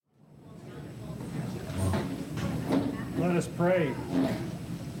us pray.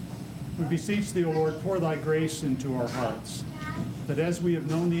 We beseech thee, O Lord, pour thy grace into our hearts, that as we have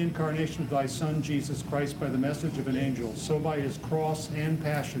known the incarnation of thy Son, Jesus Christ, by the message of an angel, so by his cross and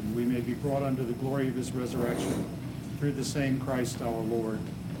passion we may be brought unto the glory of his resurrection, through the same Christ our Lord.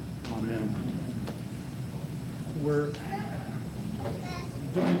 Amen.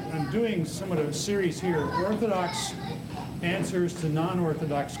 I'm doing somewhat of a series here, Orthodox answers to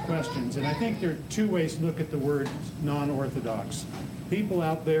non-Orthodox questions, and I think there are two ways to look at the word non-Orthodox. People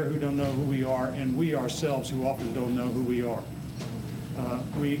out there who don't know who we are, and we ourselves who often don't know who we are.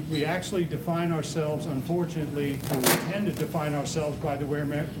 We actually define ourselves, unfortunately, or we tend to define ourselves by the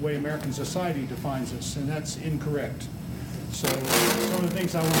way American society defines us, and that's incorrect. So some of the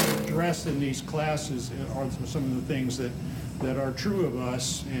things I want to address in these classes are some of the things that are true of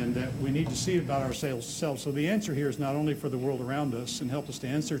us and that we need to see about ourselves. So the answer here is not only for the world around us and help us to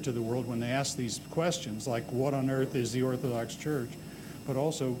answer to the world when they ask these questions, like what on earth is the Orthodox Church, but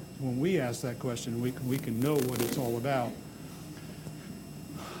also when we ask that question, we can know what it's all about.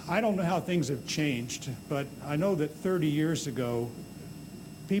 I don't know how things have changed, but I know that 30 years ago,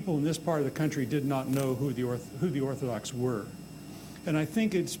 people in this part of the country did not know who the Orthodox were. And I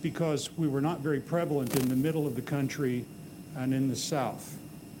think it's because we were not very prevalent in the middle of the country and in the South.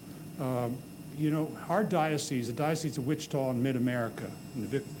 Our diocese, the Diocese of Wichita and Mid-America, and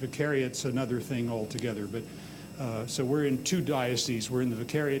the Vicariate's another thing altogether, but so we're in two dioceses. We're in the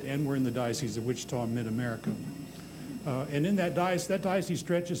Vicariate and we're in the Diocese of Wichita and Mid-America. And in that diocese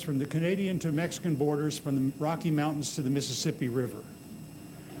stretches from the Canadian to Mexican borders, from the Rocky Mountains to the Mississippi River.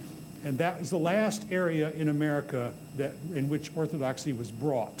 And that is the last area in America in which Orthodoxy was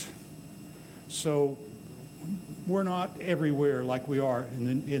brought. So we're not everywhere like we are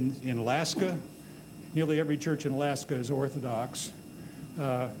in Alaska. Nearly every church in Alaska is Orthodox.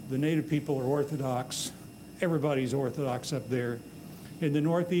 The native people are Orthodox. Everybody's Orthodox up there. In the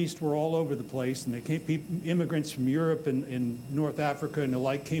Northeast, we're all over the place, and immigrants from Europe and North Africa and the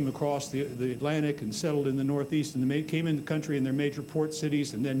like came across the Atlantic and settled in the Northeast, and they came in the country in their major port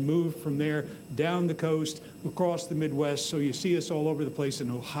cities and then moved from there down the coast, across the Midwest. So you see us all over the place in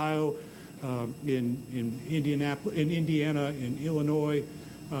Ohio, in Indianapolis, in Indiana, in Illinois.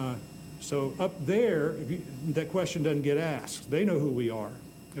 So up there, that question doesn't get asked. They know who we are.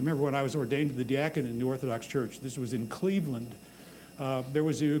 I remember when I was ordained to the diacon in the Orthodox Church. This was in Cleveland. There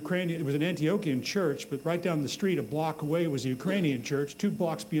was it was an Antiochian church, but right down the street, a block away, was a Ukrainian church. 2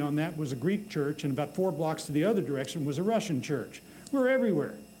 blocks beyond that was a Greek church, and about 4 blocks to the other direction was a Russian church. We're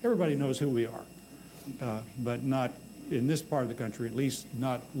everywhere. Everybody knows who we are, but not in this part of the country, at least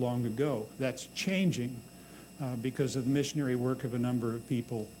not long ago. That's changing because of the missionary work of a number of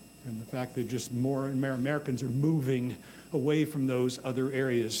people and the fact that just more Americans are moving away from those other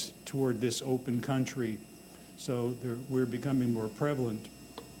areas toward this open country. So we're becoming more prevalent.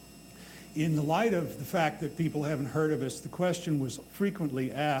 In the light of the fact that people haven't heard of us, the question was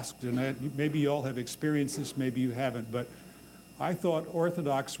frequently asked, and maybe you all have experienced this, maybe you haven't, but I thought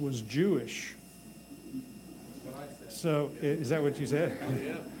Orthodox was Jewish. That's what I said. So is that what you said?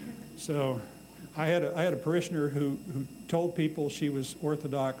 Yeah. So I had a parishioner who told people she was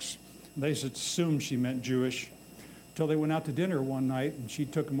Orthodox. And they just assumed she meant Jewish. Until they went out to dinner one night, and she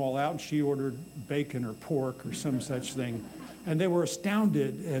took them all out, and she ordered bacon or pork or some such thing. And they were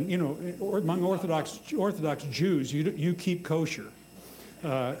astounded. And, among Orthodox Jews, you keep kosher.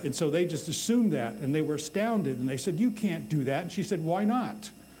 And so they just assumed that, and they were astounded. And they said, you can't do that. And she said, why not?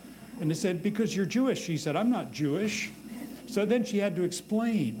 And they said, because you're Jewish. She said, I'm not Jewish. So then she had to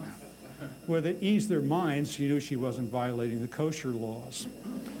explain. Well, that eased their minds. She knew she wasn't violating the kosher laws.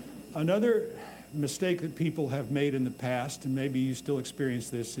 Another mistake that people have made in the past, and maybe you still experience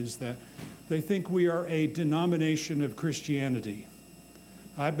this, is that they think we are a denomination of Christianity.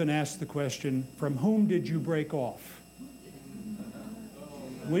 I've been asked the question, from whom did you break off?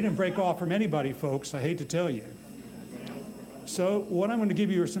 We didn't break off from anybody, folks, I hate to tell you. So what I'm going to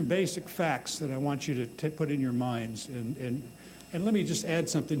give you are some basic facts that I want you to put in your minds. And let me just add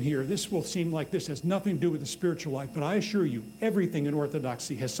something here. This will seem like this has nothing to do with the spiritual life, but I assure you, everything in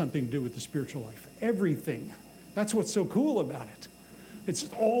Orthodoxy has something to do with the spiritual life. Everything. That's what's so cool about it. It's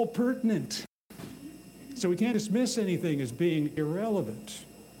all pertinent. So we can't dismiss anything as being irrelevant,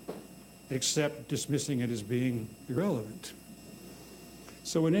 except dismissing it as being irrelevant.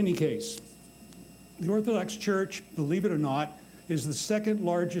 So in any case, the Orthodox Church, believe it or not, is the second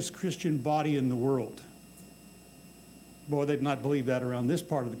largest Christian body in the world. Boy, they'd not believe that around this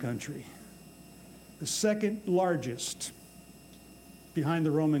part of the country. The second largest, behind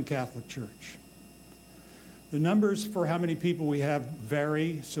the Roman Catholic Church. The numbers for how many people we have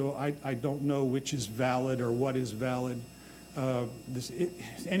vary, so I don't know which is valid or what is valid.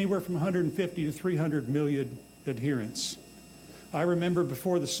 Anywhere from 150 to 300 million adherents. I remember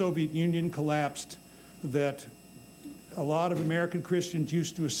before the Soviet Union collapsed that a lot of American Christians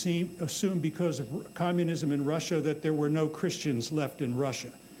used to assume because of communism in Russia that there were no Christians left in Russia.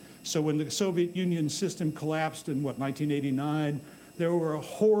 So when the Soviet Union system collapsed in, 1989, there were a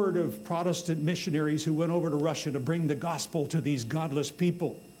horde of Protestant missionaries who went over to Russia to bring the gospel to these godless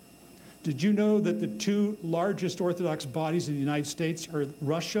people. Did you know that the two largest Orthodox bodies in the United States are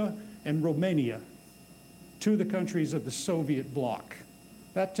Russia and Romania, two of the countries of the Soviet bloc?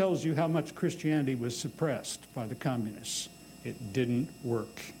 That tells you how much Christianity was suppressed by the communists. It didn't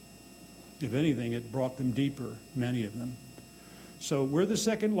work. If anything, it brought them deeper, many of them. So we're the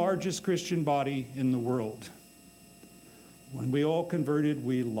second largest Christian body in the world. When we all converted,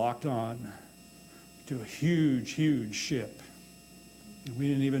 we locked on to a huge, huge ship. And we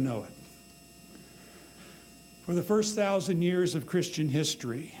didn't even know it. For the first 1,000 years of Christian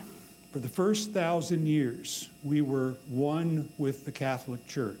history, for the first 1,000 years, we were one with the Catholic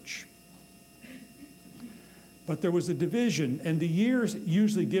Church. But there was a division, and the years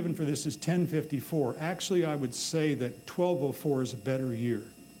usually given for this is 1054. Actually, I would say that 1204 is a better year.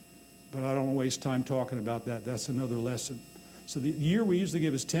 But I don't want to waste time talking about that. That's another lesson. So the year we usually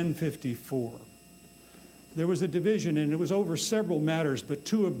give is 1054. There was a division, and it was over several matters, but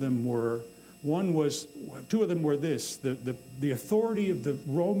two of them were this: the authority of the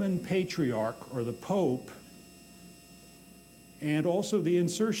Roman Patriarch, or the Pope, and also the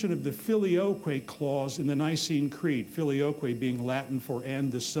insertion of the Filioque clause in the Nicene Creed, Filioque being Latin for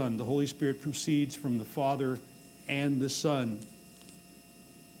 "and the Son." The Holy Spirit proceeds from the Father and the Son.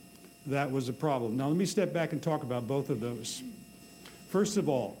 That was a problem. Now let me step back and talk about both of those. First of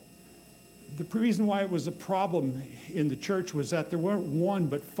all, the reason why it was a problem in the church was that there weren't one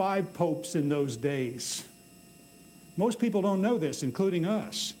but 5 popes in those days. Most people don't know this, including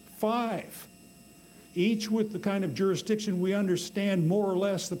us. 5. Each with the kind of jurisdiction we understand more or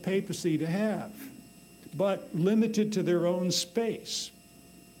less the papacy to have, but limited to their own space.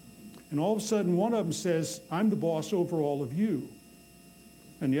 And all of a sudden, one of them says, "I'm the boss over all of you."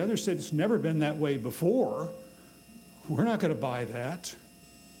 And the other said, "It's never been that way before. We're not going to buy that."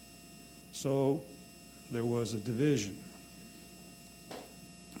 So there was a division.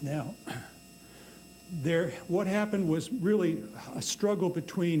 Now, what happened was really a struggle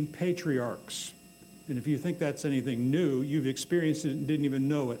between patriarchs. And if you think that's anything new, you've experienced it and didn't even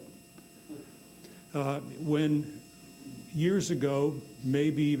know it. When years ago,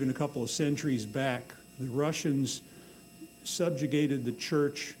 maybe even a couple of centuries back, the Russians subjugated the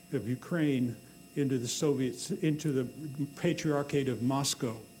Church of Ukraine into the Patriarchate of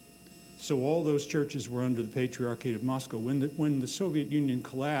Moscow. So all those churches were under the Patriarchate of Moscow. When the Soviet Union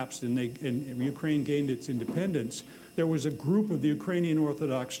collapsed and Ukraine gained its independence, there was a group of the Ukrainian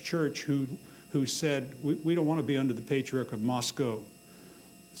Orthodox Church who said, we don't want to be under the Patriarch of Moscow.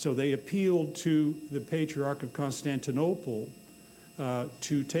 So they appealed to the Patriarch of Constantinople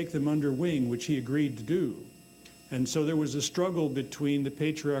to take them under wing, which he agreed to do. And so there was a struggle between the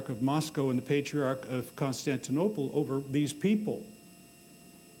Patriarch of Moscow and the Patriarch of Constantinople over these people.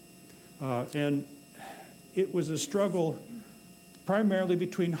 And it was a struggle primarily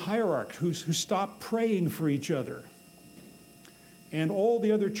between hierarchs who stopped praying for each other. And all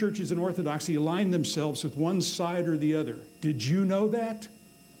the other churches in Orthodoxy aligned themselves with one side or the other. Did you know that?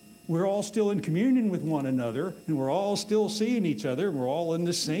 We're all still in communion with one another, and we're all still seeing each other, and we're all in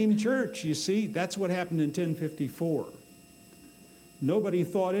the same church, you see? That's what happened in 1054. Nobody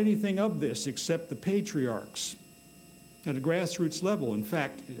thought anything of this except the patriarchs at a grassroots level. In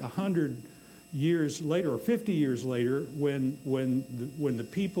fact, 100 years later, or 50 years later, when the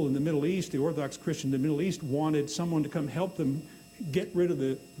people in the Middle East, the Orthodox Christians in the Middle East, wanted someone to come help them get rid of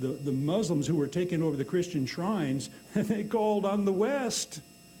the Muslims who were taking over the Christian shrines, they called on the West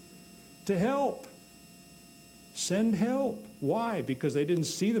to help. Send help. Why? Because they didn't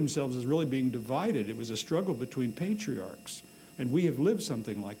see themselves as really being divided. It was a struggle between patriarchs. And we have lived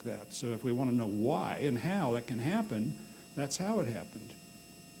something like that. So if we want to know why and how that can happen, that's how it happened.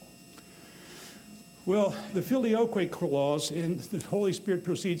 Well, the Filioque clause, and the Holy Spirit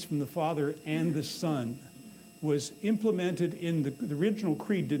proceeds from the Father and the Son, was implemented in the original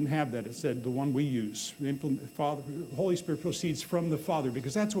creed. Didn't have that. It said the one we use. The Holy Spirit proceeds from the Father,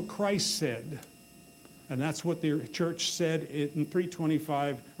 because that's what Christ said. And that's what the church said in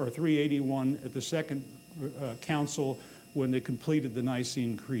 325 or 381 at the Second Council when they completed the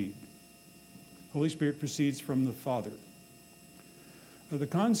Nicene Creed. Holy Spirit proceeds from the Father. The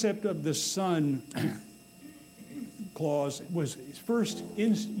concept of the Son clause was first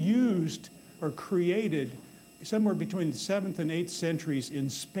used or created somewhere between the 7th and 8th centuries in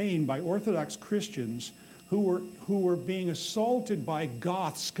Spain by Orthodox Christians who were being assaulted by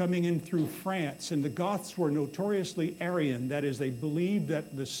Goths coming in through France. And the Goths were notoriously Arian. That is, they believed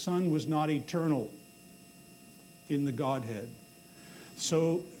that the Son was not eternal in the Godhead.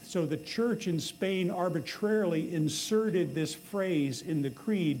 So the church in Spain arbitrarily inserted this phrase in the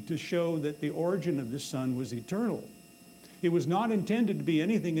creed to show that the origin of the Son was eternal. It was not intended to be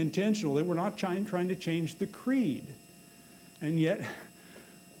anything intentional. They were not trying to change the creed. And yet,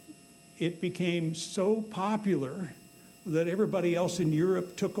 it became so popular that everybody else in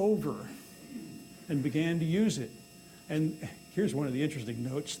Europe took over and began to use it. And here's one of the interesting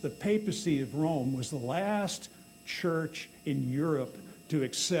notes. The papacy of Rome was the last church in Europe to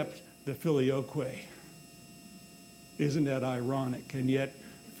accept the filioque. Isn't that ironic? And yet,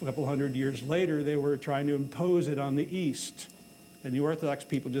 a couple hundred years later, they were trying to impose it on the East. And the Orthodox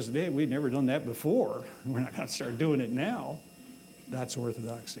people just said, hey, we'd never done that before. We're not going to start doing it now. That's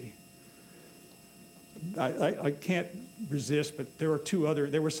orthodoxy. I can't resist, but there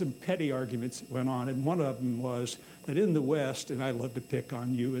were some petty arguments that went on, and one of them was that in the West, and I love to pick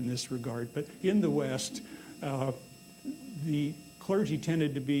on you in this regard, but in the West, the clergy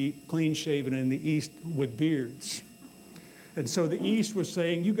tended to be clean-shaven, and in the East with beards. And so the East was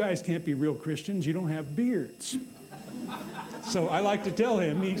saying, you guys can't be real Christians, you don't have beards. So I like to tell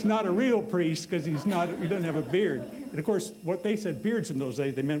him he's not a real priest because he doesn't have a beard. And of course, what they said beards in those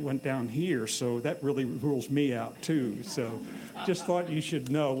days, they meant went down here, so that really rules me out too. So just thought you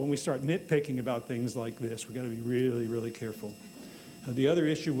should know when we start nitpicking about things like this, we've got to be really, really careful. The other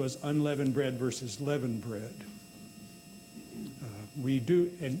issue was unleavened bread versus leavened bread. We do,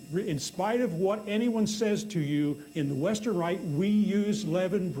 and in spite of what anyone says to you, in the Western Rite, we use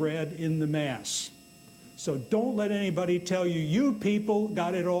leavened bread in the Mass. So don't let anybody tell you, you people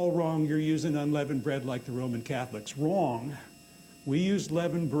got it all wrong, you're using unleavened bread like the Roman Catholics. Wrong. We use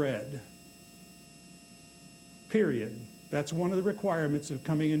leavened bread. Period. That's one of the requirements of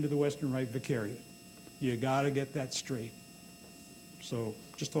coming into the Western Rite Vicariate. You got to get that straight. So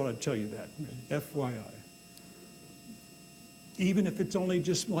just thought I'd tell you that, FYI. Even if it's only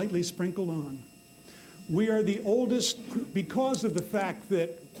just lightly sprinkled on. We are the oldest, because of the fact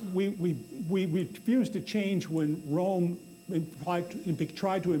that we refused to change when Rome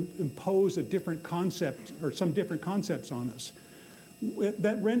tried to impose a different concept or some different concepts on us.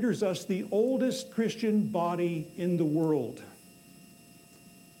 That renders us the oldest Christian body in the world.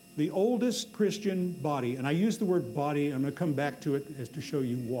 The oldest Christian body. And I use the word body, I'm going to come back to it as to show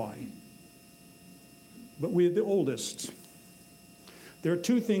you why. But we're the oldest. There are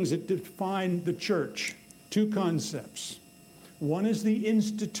two things that define the church, two concepts. One is the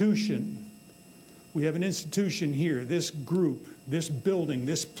institution. We have an institution here, this group, this building,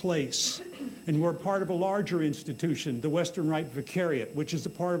 this place. And we're part of a larger institution, the Western Rite Vicariate, which is a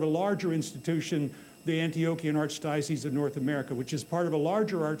part of a larger institution, the Antiochian Archdiocese of North America, which is part of a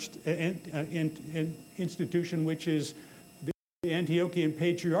larger institution, which is the Antiochian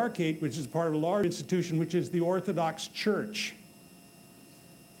Patriarchate, which is part of a large institution, which is the Orthodox Church,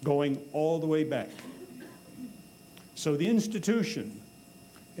 going all the way back. So the institution,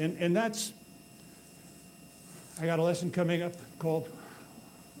 and that's, I got a lesson coming up called,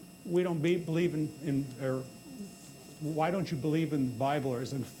 we don't believe or why don't you believe in the Bible or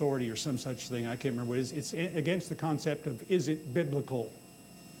as an authority or some such thing? I can't remember what it is. It's against the concept of, is it biblical?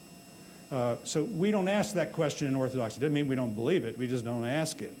 So we don't ask that question in Orthodoxy. It doesn't mean we don't believe it, we just don't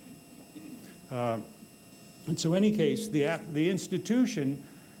ask it. And so in any case, the institution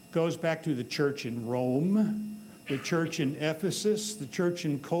goes back to the church in Rome, the church in Ephesus, the church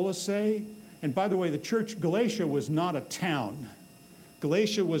in Colossae. And by the way, the church, Galatia was not a town.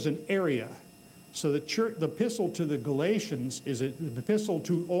 Galatia was an area. So the epistle to the Galatians is an epistle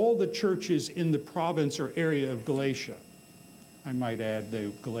to all the churches in the province or area of Galatia. I might add,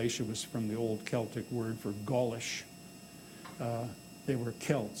 Galatia was from the old Celtic word for Gaulish. They were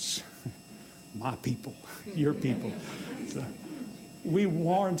Celts, my people, your people. So we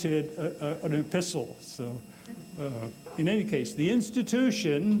warranted an epistle. So in any case, the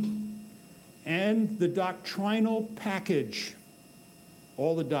institution and the doctrinal package,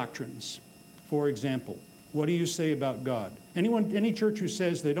 all the doctrines. For example, what do you say about God? Any church who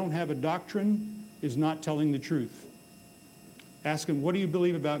says they don't have a doctrine is not telling the truth. Ask them, what do you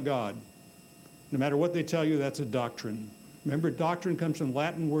believe about God? No matter what they tell you, that's a doctrine. Remember, doctrine comes from the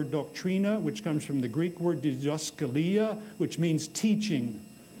Latin word doctrina, which comes from the Greek word didaskalia, which means teaching.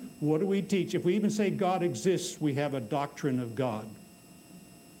 What do we teach? If we even say God exists, we have a doctrine of God.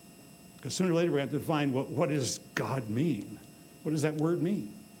 Because sooner or later we have to define what does God mean? What does that word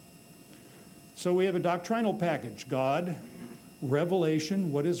mean? So we have a doctrinal package. God,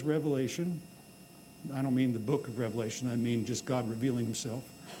 revelation. What is revelation? I don't mean the book of Revelation. I mean just God revealing himself.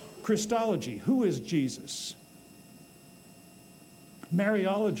 Christology. Who is Jesus?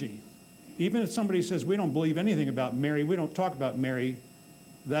 Mariology. Even if somebody says we don't believe anything about Mary, we don't talk about Mary,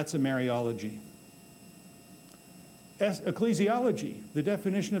 that's a Mariology. Ecclesiology, the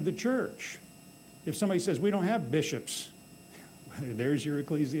definition of the church. If somebody says we don't have bishops, there's your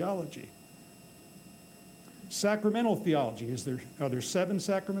ecclesiology. Sacramental theology, are there 7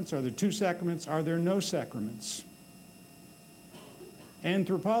 sacraments? Are there 2 sacraments? Are there no sacraments?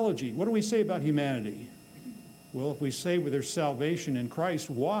 Anthropology, what do we say about humanity? Well, if we say there's salvation in Christ,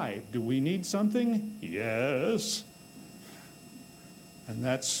 why? Do we need something? Yes. And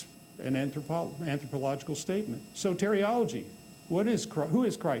that's an anthropological statement. Soteriology, who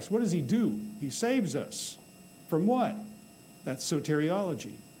is Christ? What does he do? He saves us. From what? That's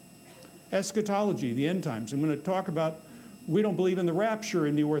soteriology. Eschatology, the end times. I'm going to talk about, we don't believe in the rapture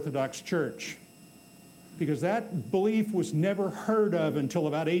in the Orthodox Church, because that belief was never heard of until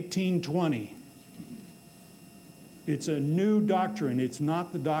about 1820. It's a new doctrine. It's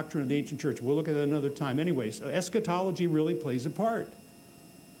not the doctrine of the ancient church. We'll look at it another time. Anyways, eschatology really plays a part.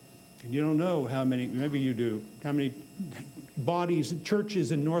 And you don't know how many, maybe you do, how many bodies,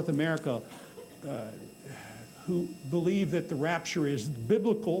 churches in North America who believe that the rapture is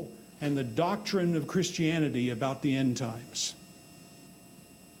biblical and the doctrine of Christianity about the end times.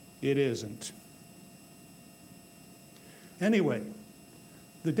 It isn't. Anyway,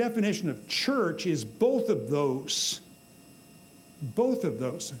 the definition of church is both of those. Both of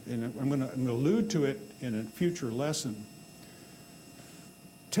those. And I'm going to allude to it in a future lesson.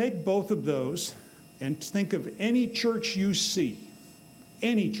 Take both of those and think of any church you see,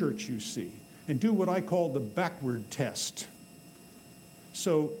 and do what I call the backward test.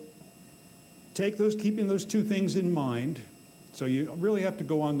 So take those, keeping those 2 things in mind. So you really have to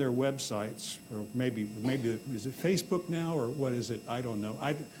go on their websites, or maybe is it Facebook now, or what is it? I don't know.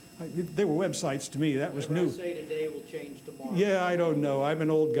 They were websites to me. That was new. Whatever I say today will change tomorrow. Yeah, I don't know. I'm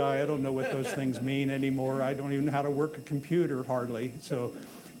an old guy. I don't know what those things mean anymore. I don't even know how to work a computer hardly. So,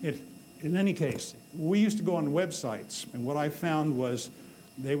 in any case, we used to go on websites, and what I found was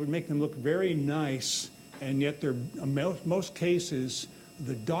they would make them look very nice, and yet in most cases,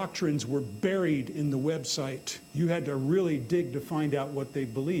 the doctrines were buried in the website. You had to really dig to find out what they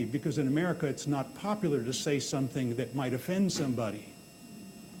believed, because in America it's not popular to say something that might offend somebody.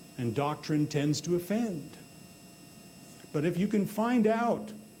 And doctrine tends to offend. But if you can find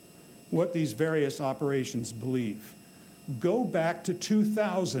out what these various operations believe, go back to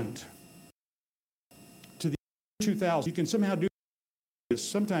 2000. To the year 2000, you can somehow do this.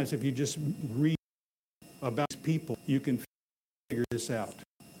 Sometimes if you just read about people, you can figure this out.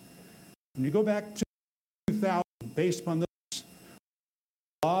 When you go back to 2000, based upon this,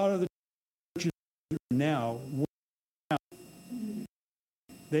 a lot of the churches now,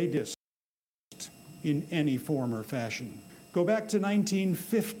 they just in any form or fashion. Go back to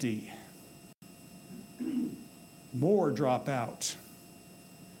 1950, more drop out.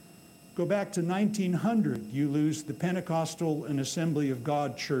 Go back to 1900, you lose the Pentecostal and Assembly of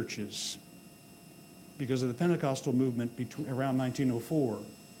God churches because of the Pentecostal movement around 1904.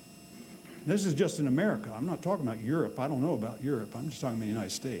 This is just in America. I'm not talking about Europe. I don't know about Europe. I'm just talking about the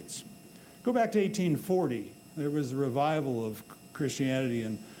United States. Go back to 1840. There was a revival of Christianity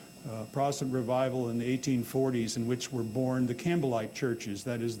and Protestant revival in the 1840s, in which were born the Campbellite churches,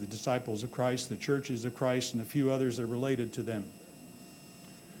 that is, the Disciples of Christ, the Churches of Christ, and a few others that are related to them.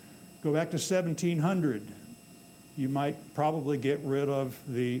 Go back to 1700. You might probably get rid of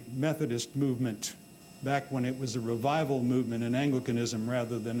the Methodist movement back when it was a revival movement in Anglicanism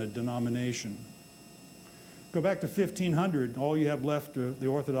rather than a denomination. Go back to 1500. All you have left are the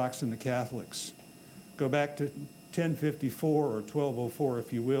Orthodox and the Catholics. Go back to 1054 or 1204,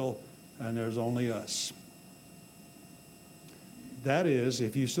 if you will, and there's only us. That is,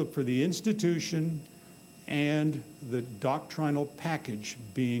 if you look for the institution and the doctrinal package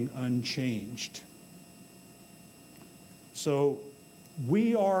being unchanged. So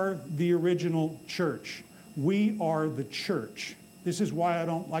we are the original church. We are the church. This is why I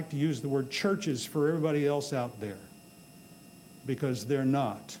don't like to use the word churches for everybody else out there, because they're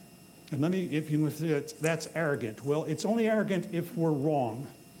not. And let me, if you say that's arrogant. Well, it's only arrogant if we're wrong.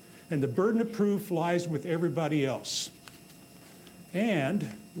 And the burden of proof lies with everybody else. And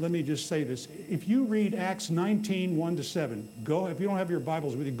let me just say this. If you read Acts 19, 1-7, if you don't have your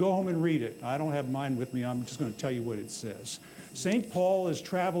Bibles with you, go home and read it. I don't have mine with me. I'm just going to tell you what it says. St. Paul is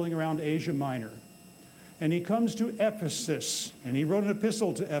traveling around Asia Minor. And he comes to Ephesus. And he wrote an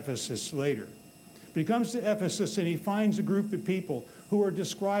epistle to Ephesus later. But he comes to Ephesus and he finds a group of people who are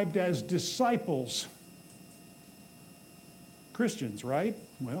described as disciples. Christians, right?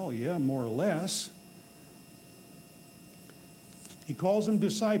 Well, yeah, more or less. He calls them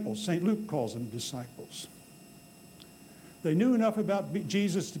disciples. St. Luke calls them disciples. They knew enough about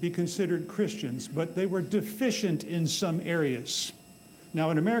Jesus to be considered Christians, but they were deficient in some areas.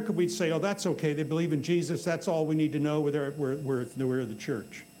 Now, in America, we'd say, oh, that's okay. They believe in Jesus. That's all we need to know. We're the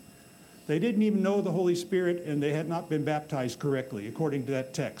church. They didn't even know the Holy Spirit, and they had not been baptized correctly, according to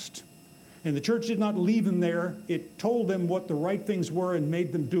that text. And the church did not leave them there. It told them what the right things were and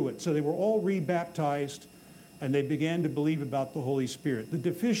made them do it. So they were all rebaptized, and they began to believe about the Holy Spirit. The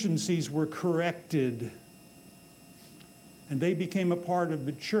deficiencies were corrected, and they became a part of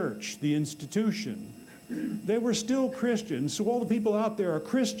the church, the institution. They were still Christians, so all the people out there are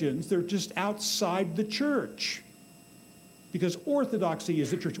Christians. They're just outside the church. Because orthodoxy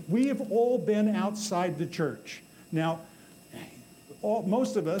is the church. We have all been outside the church. Now,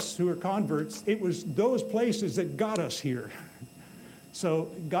 most of us who are converts, it was those places that got us here.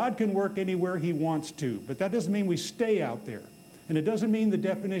 So God can work anywhere he wants to, but that doesn't mean we stay out there. And it doesn't mean the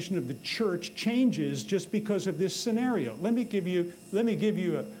definition of the church changes just because of this scenario. Let's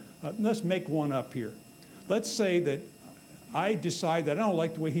make one up here. Let's say that I decide that I don't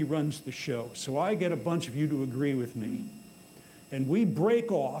like the way he runs the show, so I get a bunch of you to agree with me. And we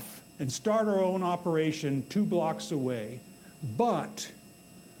break off and start our own operation 2 blocks away, but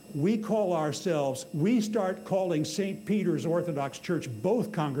we start calling St. Peter's Orthodox Church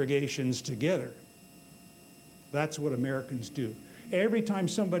both congregations together. That's what Americans do. Every time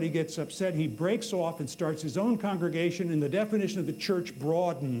somebody gets upset, he breaks off and starts his own congregation, and the definition of the church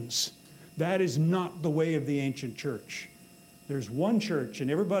broadens. That is not the way of the ancient church. There's one church, and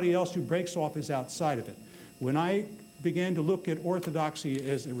everybody else who breaks off is outside of it. When I began to look at orthodoxy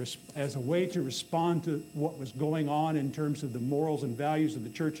as a way to respond to what was going on in terms of the morals and values of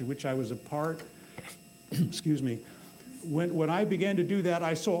the church in which I was a part, excuse me, when I began to do that,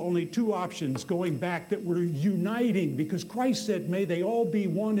 I saw only 2 options going back that were uniting, because Christ said, may they all be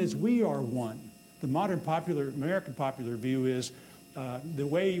one as we are one. The modern American popular view is the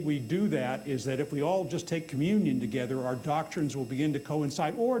way we do that is that if we all just take communion together, our doctrines will begin to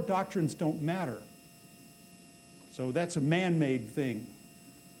coincide, or doctrines don't matter. So that's a man-made thing.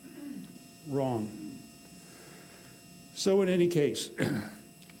 Wrong. So in any case,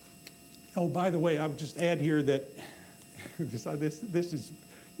 oh, by the way, I would just add here that this is,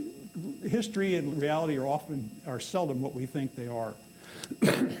 history and reality are seldom what we think they are,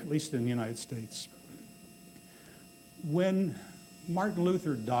 at least in the United States. When Martin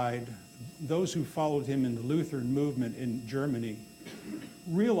Luther died, those who followed him in the Lutheran movement in Germany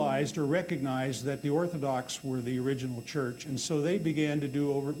realized or recognized that the Orthodox were the original church, and so they began to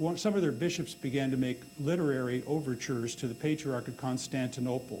do some of their bishops began to make literary overtures to the Patriarch of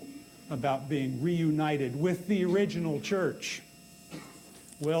Constantinople about being reunited with the original church.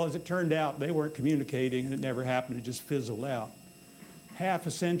 Well, as it turned out, they weren't communicating, and it never happened. It just fizzled out. Half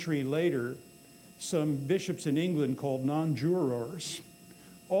a century later, some bishops in England called non-jurors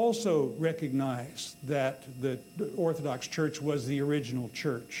also recognized that the Orthodox Church was the original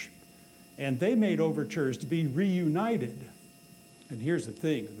church. And they made overtures to be reunited. And here's the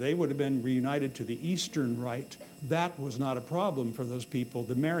thing, they would have been reunited to the Eastern Rite. That was not a problem for those people.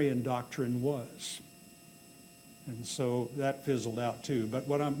 The Marian doctrine was. And so that fizzled out too. But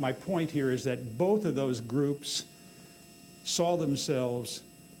my point here is that both of those groups saw themselves,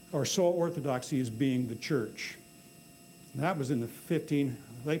 or saw Orthodoxy as being the church. And that was in the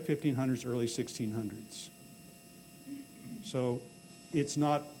late 1500s, early 1600s. So it's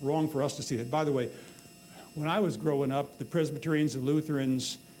not wrong for us to see that. By the way, when I was growing up, the Presbyterians and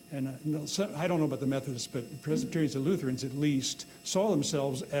Lutherans, and I don't know about the Methodists, but the Presbyterians and Lutherans at least, saw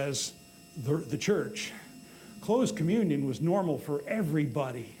themselves as the church. Closed communion was normal for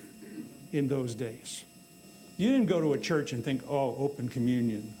everybody in those days. You didn't go to a church and think, oh, open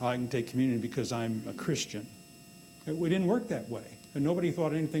communion. I can take communion because I'm a Christian. It didn't work that way, and nobody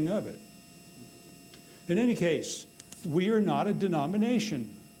thought anything of it. In any case, we are not a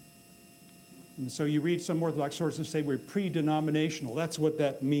denomination. And so you read some Orthodox sources say we're pre-denominational. That's what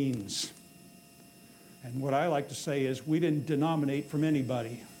that means. And what I like to say is we didn't denominate from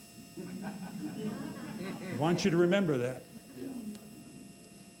anybody. I want you to remember that.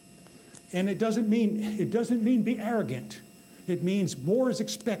 And it doesn't mean be arrogant. It means more is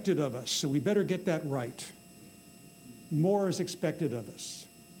expected of us, so we better get that right. More is expected of us.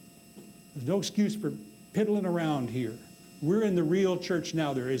 There's no excuse for piddling around here. We're in the real church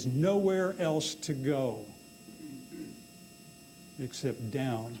now. There is nowhere else to go except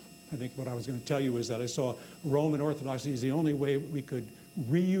down. I think what I was going to tell you is that I saw Roman Orthodoxy is the only way we could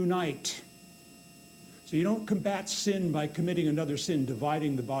reunite. So you don't combat sin by committing another sin,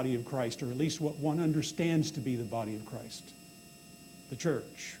 dividing the body of Christ, or at least what one understands to be the body of Christ, the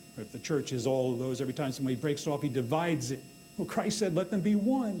church. If the church is all of those, every time somebody breaks it off, he divides it. Well, Christ said, let them be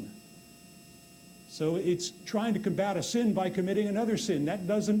one. So it's trying to combat a sin by committing another sin. That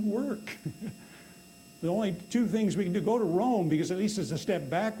doesn't work. The only two things we can do, go to Rome, because at least it's a step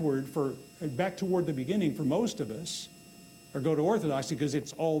back toward the beginning for most of us, or go to Orthodoxy because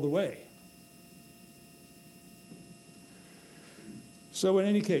it's all the way. So in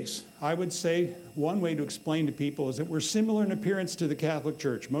any case, I would say one way to explain to people is that we're similar in appearance to the Catholic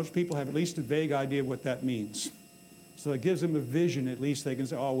Church. Most people have at least a vague idea of what that means. So it gives them a vision. At least they can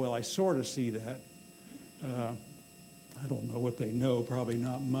say, oh, well, I sort of see that. I don't know what they know, probably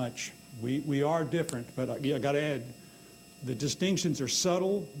not much. We are different, but I got to add, the distinctions are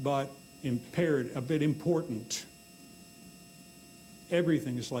subtle but impaired, a bit important.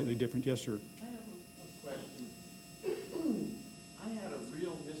 Everything is slightly different. Yes, sir. I have a question. I had a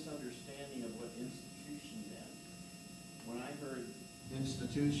real misunderstanding of what institution meant. When I heard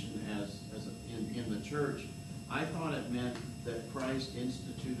institution in the church, I thought it meant that Christ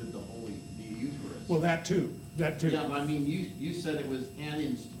instituted the Eucharist. Well, that too. Yeah, but I mean, you said it was an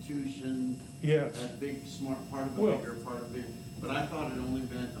institution. Yes. A big, smart part of a bigger part of it. But I thought it only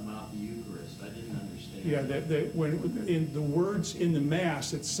meant about the Eucharist. I didn't understand. Yeah, when in the words in the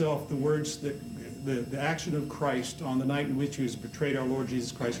Mass itself, the words that the action of Christ on the night in which he was betrayed, our Lord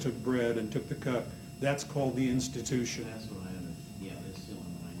Jesus Christ took bread and took the cup. That's called the institution. That's what I understand. Yeah, that's still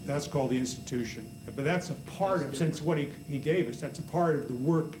in mind. That's called the institution. But that's a part of, since what he gave us, that's a part of the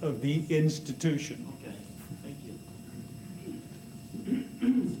work of the institution. Okay, thank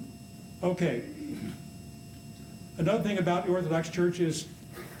you. Okay. Another thing about the Orthodox Church is,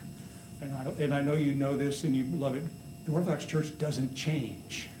 and I know you know this and you love it, the Orthodox Church doesn't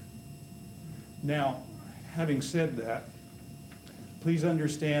change. Now, having said that, please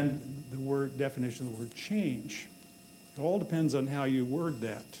understand the word definition of the word change. It all depends on how you word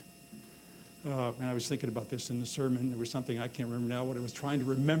that. And I was thinking about this in the sermon. There was something, I can't remember now what I was trying to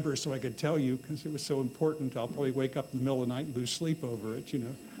remember so I could tell you because it was so important. I'll probably wake up in the middle of the night and lose sleep over it, you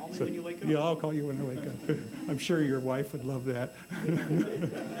know. Call me when you wake up. Yeah, I'll call you when I wake up. I'm sure your wife would love that.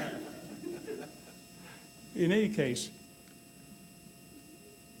 In any case,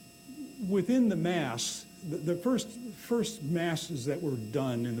 within the Mass, the first Masses that were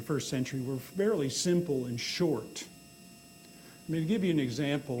done in the first century were fairly simple and short. I mean, to give you an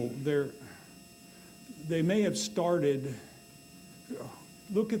example, they may have started,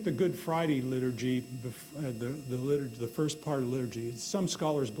 look at the Good Friday liturgy, the first part of the liturgy. Some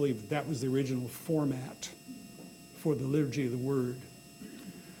scholars believe that was the original format for the liturgy of the Word.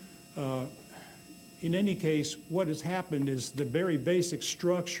 In any case, what has happened is the very basic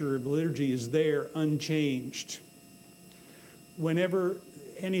structure of the liturgy is there unchanged. Whenever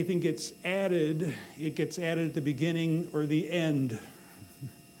anything gets added, it gets added at the beginning or the end.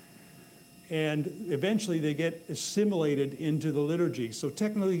 And eventually they get assimilated into the liturgy. So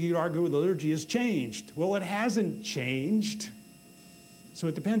technically you'd argue the liturgy has changed. Well, it hasn't changed. So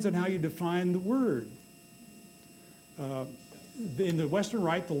it depends on how you define the word. In the Western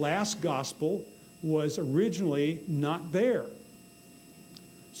Rite, the last gospel was originally not there.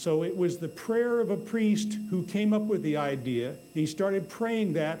 So it was the prayer of a priest who came up with the idea. He started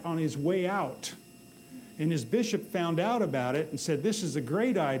praying that on his way out. And his bishop found out about it and said, this is a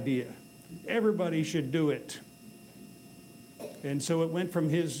great idea. Everybody should do it. And so it went from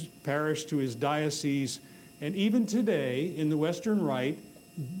his parish to his diocese. And even today, in the Western Rite,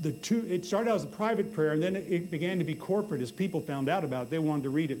 it started out as a private prayer, and then it began to be corporate. As people found out about it, they wanted to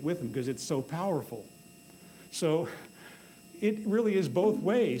read it with them because it's so powerful. So it really is both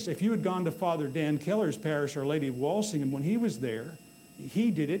ways. If you had gone to Father Dan Keller's parish, Our Lady of Walsingham, when he was there,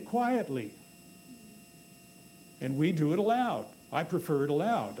 he did it quietly. And we do it aloud. I prefer it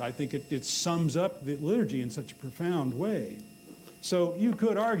aloud. I think it sums up the liturgy in such a profound way. So you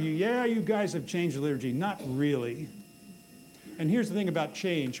could argue, yeah, you guys have changed the liturgy. Not really. And here's the thing about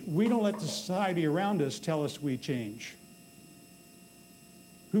change. We don't let the society around us tell us we change.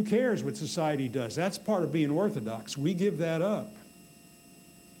 Who cares what society does? That's part of being Orthodox. We give that up.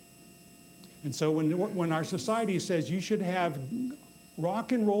 And so when our society says you should have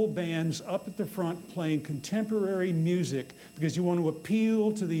rock and roll bands up at the front playing contemporary music because you want to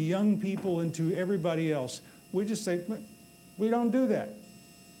appeal to the young people and to everybody else, we just say, we don't do that.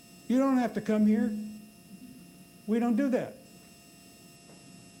 You don't have to come here. We don't do that.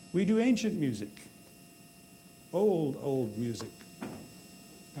 We do ancient music, old music.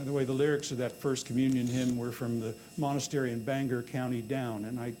 By the way, the lyrics of that first communion hymn were from the monastery in Bangor, County Down,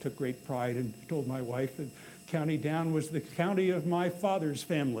 and I took great pride and told my wife that County Down was the county of my father's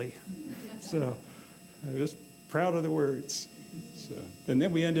family. So I was proud of the words. So, and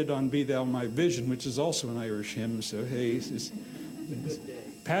then we ended on Be Thou My Vision, which is also an Irish hymn, so hey, it's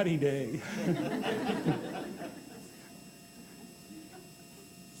Paddy Day.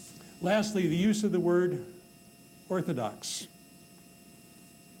 Lastly, the use of the word orthodox.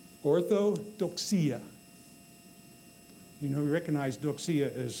 Orthodoxia. You know, we recognize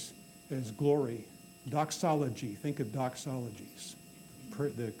doxia as glory. Doxology. Think of doxologies.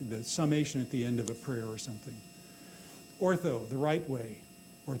 The summation at the end of a prayer or something. Ortho, the right way.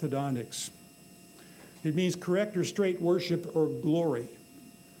 Orthodontics. It means correct or straight worship or glory.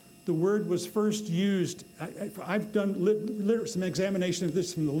 The word was first used, I've done some examination of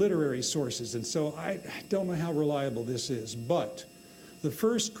this from the literary sources, and so I don't know how reliable this is, but the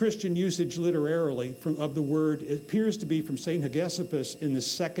first Christian usage literarily of the word appears to be from St. Hegesippus in the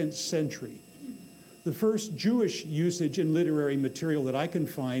 2nd century. The first Jewish usage in literary material that I can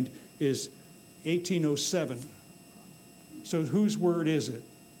find is 1807. So whose word is it?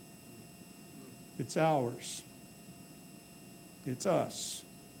 It's ours. It's us.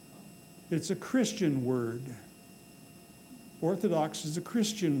 It's a Christian word. Orthodox is a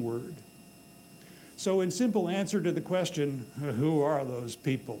Christian word. So in simple answer to the question, who are those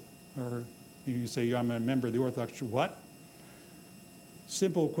people? Or you say, I'm a member of the Orthodox Church. What?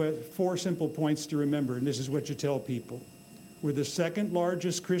 Four simple points to remember, and this is what you tell people. We're the second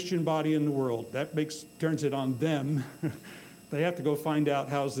largest Christian body in the world. That turns it on them. They have to go find out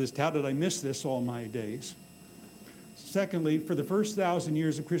how did I miss this all my days? Secondly, for the first 1,000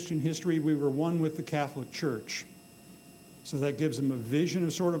 years of Christian history, we were one with the Catholic Church. So that gives them a vision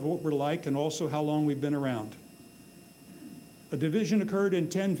of sort of what we're like and also how long we've been around. A division occurred in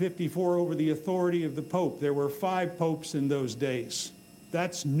 1054 over the authority of the Pope. There were 5 popes in those days.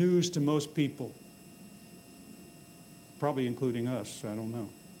 That's news to most people, probably including us, I don't know.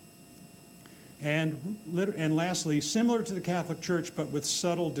 And lastly, similar to the Catholic Church, but with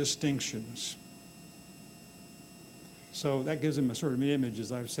subtle distinctions. So that gives them a sort of an image,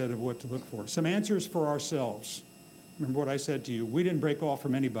 as I've said, of what to look for. Some answers for ourselves. Remember what I said to you. We didn't break off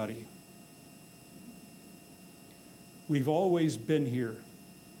from anybody. We've always been here.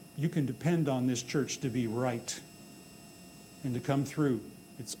 You can depend on this church to be right and to come through.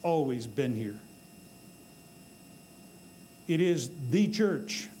 It's always been here. It is the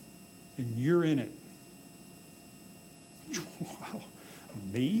church, and you're in it. Wow.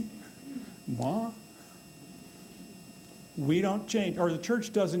 Me? Ma? We don't change, or the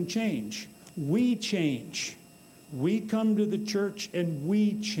church doesn't change. We change. We come to the church and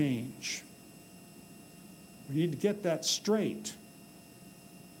we change. We need to get that straight.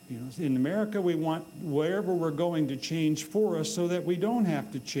 You know, in America, we want wherever we're going to change for us so that we don't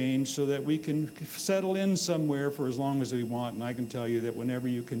have to change, so that we can settle in somewhere for as long as we want. And I can tell you that whenever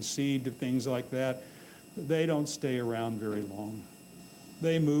you concede to things like that, they don't stay around very long.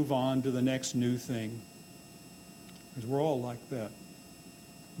 They move on to the next new thing. Because we're all like that.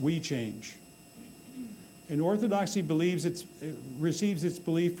 We change. And Orthodoxy receives its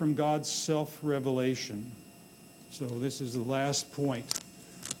belief from God's self-revelation. So this is the last point.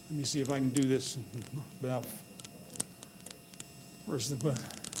 Let me see if I can do this without... Where's the button?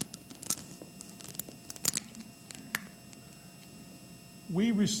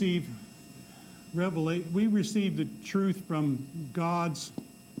 We receive the truth from God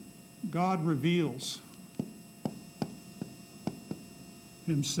reveals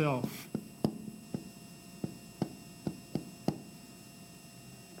himself.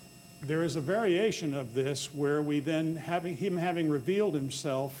 There is a variation of this where we then, having revealed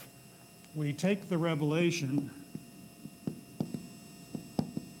himself, we take the revelation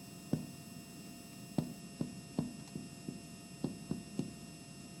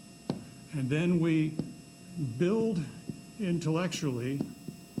and then we build intellectually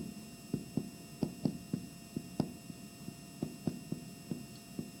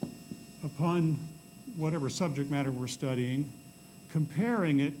upon whatever subject matter we're studying,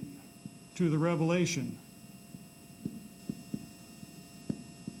 comparing it to the revelation.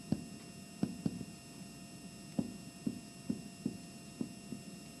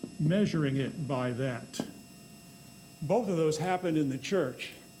 Measuring it by that. Both of those happened in the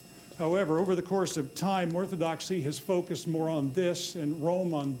church. However, over the course of time, Orthodoxy has focused more on this and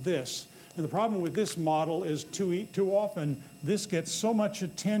Rome on this. And the problem with this model is too often this gets so much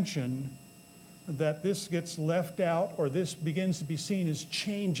attention that this gets left out, or this begins to be seen as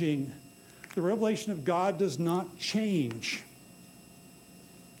changing. The revelation of God does not change.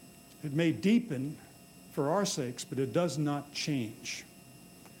 It may deepen for our sakes, but it does not change.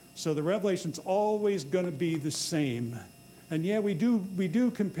 So the revelation's always going to be the same. And yeah, we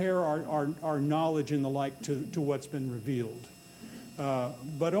do compare our knowledge and the like to what's been revealed,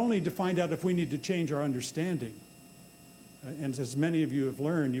 but only to find out if we need to change our understanding. And as many of you have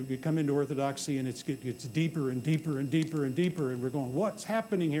learned, you come into Orthodoxy and it gets deeper and deeper and deeper and deeper, and we're going, what's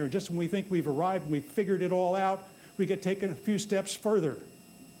happening here? And just when we think we've arrived and we've figured it all out, we get taken a few steps further.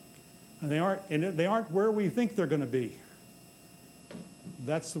 And they aren't where we think they're going to be.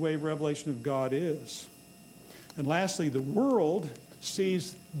 That's the way revelation of God is. And lastly, the world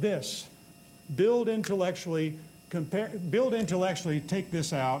sees this. Build intellectually, take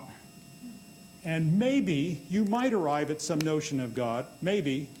this out, and maybe you might arrive at some notion of God.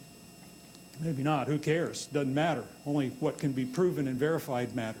 Maybe not. Who cares? Doesn't matter. Only what can be proven and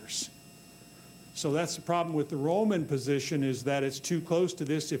verified matters. So that's the problem with the Roman position, is that it's too close to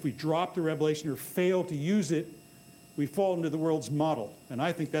this. If we drop the revelation or fail to use it, we fall into the world's model. And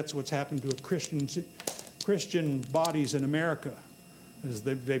I think that's what's happened to Christian bodies in America, is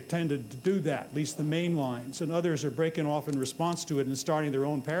they've tended to do that, at least the main lines. And others are breaking off in response to it and starting their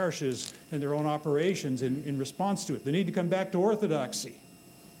own parishes and their own operations in response to it. They need to come back to orthodoxy.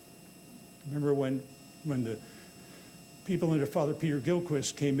 Remember when the people under Father Peter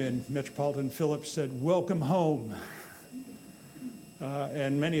Gilchrist came in, Metropolitan Philip said, "Welcome home."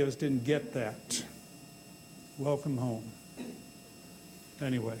 And many of us didn't get that. Welcome home.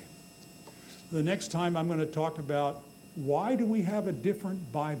 Anyway, the next time I'm going to talk about why do we have a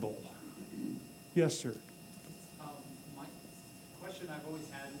different Bible? Yes, sir. My question I've always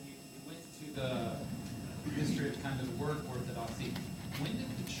had, you went to the history of kind of the word orthodoxy. When did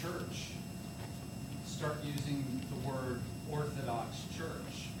the church start using the word Orthodox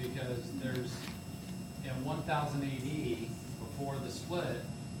Church? Because there's, in 1000 AD, before the split,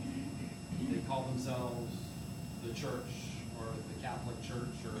 they called themselves the church or the Catholic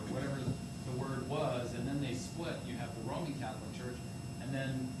Church or whatever the word was, and then they split. You have the Roman Catholic Church, and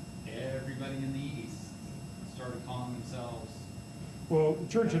then everybody in the East started calling themselves. Well, the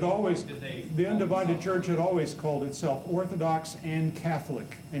church had always, the undivided church had always called itself Orthodox and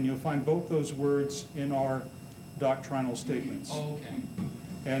Catholic, and you'll find both those words in our doctrinal statements. Oh, okay.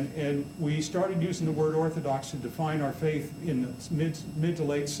 And we started using the word Orthodox to define our faith in the mid to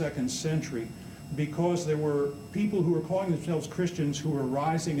late 2nd century, because there were people who were calling themselves Christians who were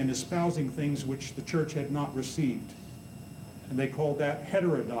rising and espousing things which the church had not received. And they called that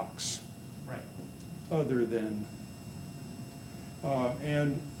heterodox. Right. Other than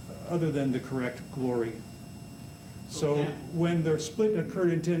the correct glory. So when the split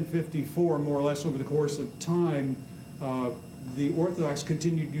occurred in 1054, more or less over the course of time, the Orthodox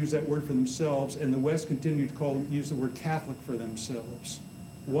continued to use that word for themselves, and the West continued to use the word Catholic for themselves.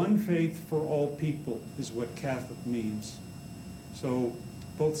 One faith for all people is what Catholic means. So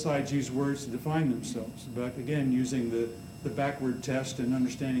both sides use words to define themselves, but again, using the backward test and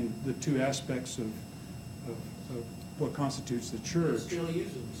understanding the two aspects of what constitutes the church. We still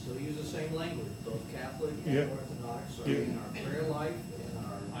use the same language, both Catholic and Yeah. Orthodox, Yeah. in our prayer life,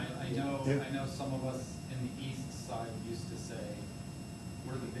 in our... I know some of us in the East side used to say,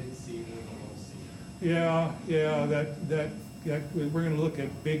 we're the big C, we're the little C. Yeah, we're going to look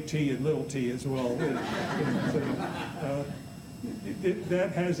at big T and little t as well.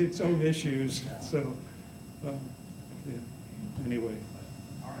 That has its own issues. So, anyway.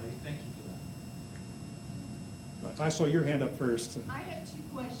 All right, thank you for that. I saw your hand up first. I have two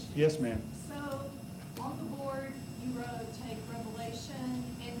questions. Yes, ma'am. So, on the board, you wrote take revelation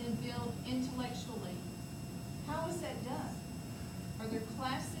and then build intellectually. How is that done? Are there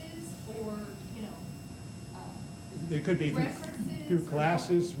classes or, It could be references? through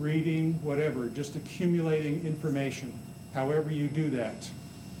classes, reading, whatever, just accumulating information, however you do that.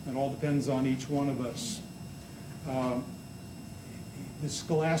 It all depends on each one of us. The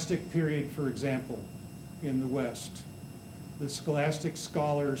scholastic period, for example, in the West, the scholastic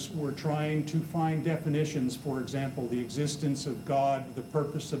scholars were trying to find definitions, for example, the existence of God, the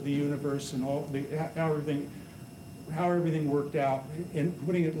purpose of the universe, and how everything worked out, and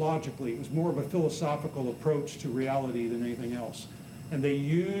putting it logically. It was more of a philosophical approach to reality than anything else. And they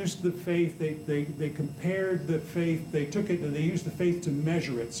used the faith, they compared the faith, they took it and they used the faith to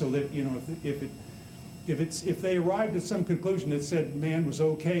measure it, so that, if they arrived at some conclusion that said man was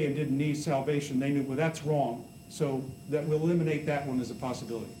okay and didn't need salvation, they knew, well, that's wrong. So that will eliminate that one as a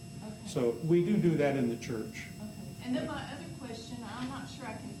possibility. Okay. So we do that in the church. Okay. And then my other question, I'm not sure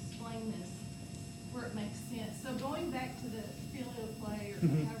I can explain this where it makes sense. So going back to the filioque, or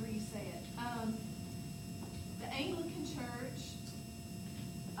however you say it, the Anglican Church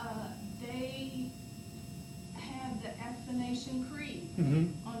Athanasian Creed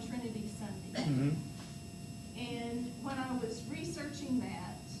Mm-hmm. on Trinity Sunday. Mm-hmm. And when I was researching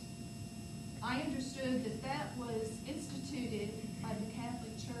that, I understood that that was instituted by the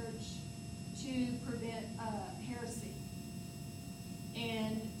Catholic Church to prevent heresy.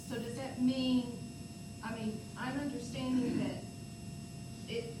 And so does that mean, I'm understanding that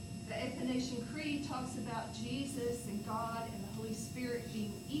the Athanasian Creed talks about Jesus and God and the Holy Spirit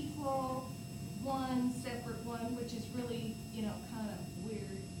being equal, one, separate one, which is really, kind of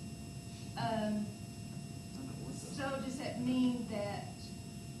weird. So does that mean that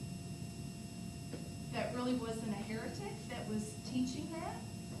really wasn't a heretic that was teaching that?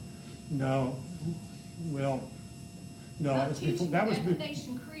 No, well, no, Not it was teaching before, the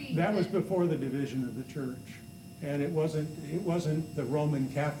Athanasian Creed. that was but- before the division of the church. And it wasn't the Roman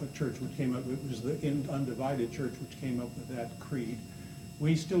Catholic Church which came up, it was the undivided church which came up with that creed.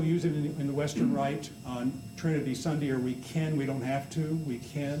 We still use it in the Western Rite on Trinity Sunday, or we don't have to, we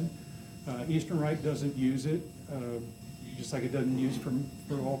can. Eastern Rite doesn't use it, just like it doesn't use for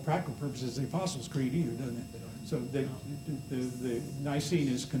all practical purposes the Apostles' Creed either, doesn't it? So the Nicene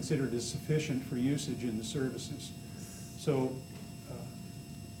is considered as sufficient for usage in the services. So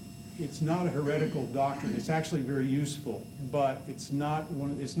it's not a heretical doctrine. It's actually very useful, but it's not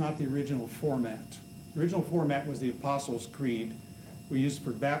the original format. The original format was the Apostles' Creed. We used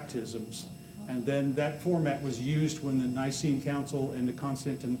for baptisms, and then that format was used when the Nicene Council and the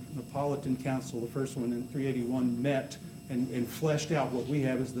Constantinopolitan Council, the first one in 381, met and fleshed out what we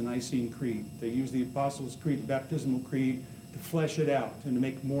have as the Nicene Creed. They used the Apostles' Creed, the baptismal creed, to flesh it out and to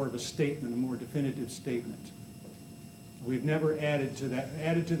make more of a statement, a more definitive statement. We've never added to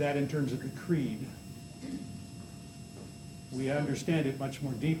that in terms of the creed. We understand it much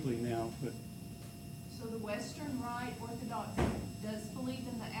more deeply now, but So the Western Rite Orthodox does believe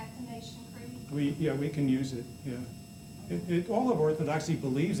in the Athanasian Creed? we can use it, yeah. All of Orthodoxy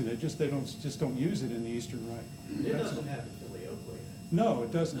believes in it, they don't use it in the Eastern Rite. It doesn't have the filioque in it. No,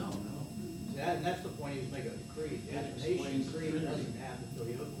 it doesn't. No. And that's the point he was making of the creed. The Athanasian Creed doesn't have the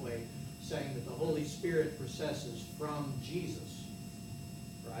filioque, saying that the Holy Spirit processes from Jesus,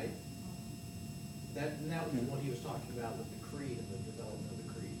 right? That was what he was talking about with the creed and the development of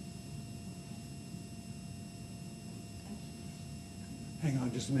the creed. Hang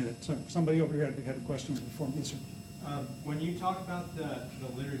on just a minute. Somebody over here had a question before me, sir. When you talk about the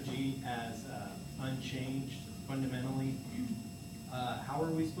liturgy as unchanged fundamentally, how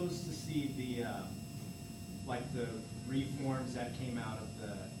are we supposed to see the reforms that came out of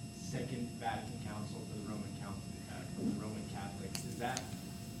the Second Vatican Council for the Roman Catholics? Does that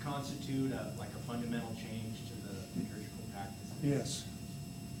constitute a fundamental change to the liturgical practices? Yes.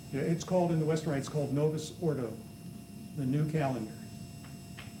 Yeah, it's called, in the Western Rite, it's called Novus Ordo, the new calendar.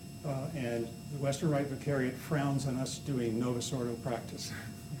 And the Western Rite Vicariate frowns on us doing Novus Ordo practice.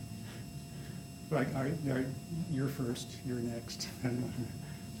 Like, all right, you're first, you're next. I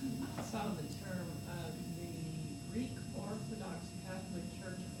saw the term, the Greek Orthodox Catholic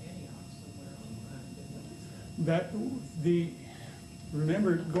Church of Antioch somewhere online. What is that?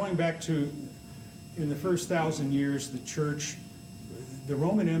 Remember, going back to, in the first 1,000 years, the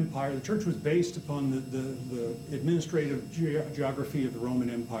Roman Empire, the church was based upon the administrative geography of the Roman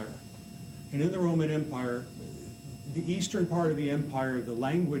Empire. And in the Roman Empire, the eastern part of the empire, the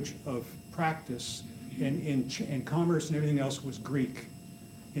language of practice and commerce and everything else was Greek.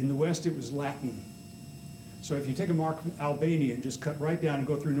 In the West, it was Latin. So if you take a mark from Albania and just cut right down and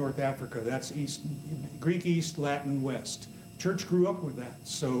go through North Africa, that's Greek East, Latin West. Church grew up with that.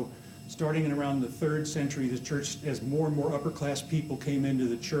 So starting in around the 3rd century, the church, as more and more upper class people came into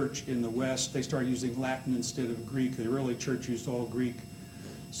the church in the West, they started using Latin instead of Greek. The early church used all Greek.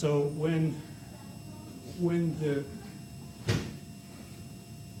 So when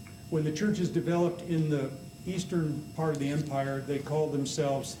the churches developed in the eastern part of the empire, they called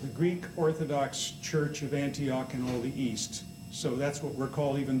themselves the Greek Orthodox Church of Antioch and all the East. So that's what we're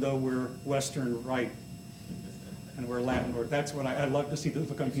called, even though we're Western Rite and we're Latin. Or that's what I'd love to see the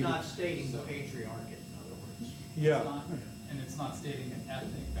look on It's people. not stating the patriarchate, in other words. Yeah. And it's not stating an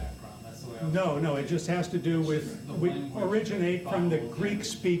ethnic background, that's the way I was. No, it just has to do with, we originate from the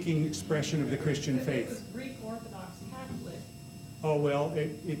Greek-speaking expression of the Christian It faith. was Greek Orthodox Catholic Oh, well,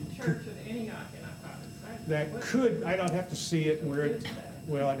 Church of Antioch, and I thought that could, I'd have to see it where it,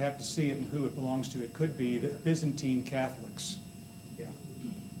 well, I'd have to see it and who it belongs to. It could be the Byzantine Catholics. Yeah.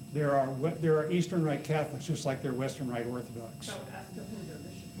 There are Eastern Rite Catholics, just like there are Western Rite Orthodox. So ask them who their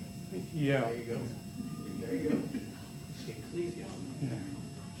bishop is. Yeah. There you go. There you go. Ecclesia. Yeah.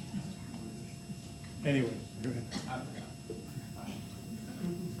 Anyway, go ahead. I forgot.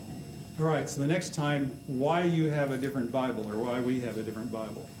 All right, so the next time, why you have a different Bible, or why we have a different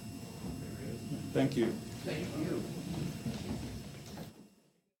Bible. Thank you. Thank you.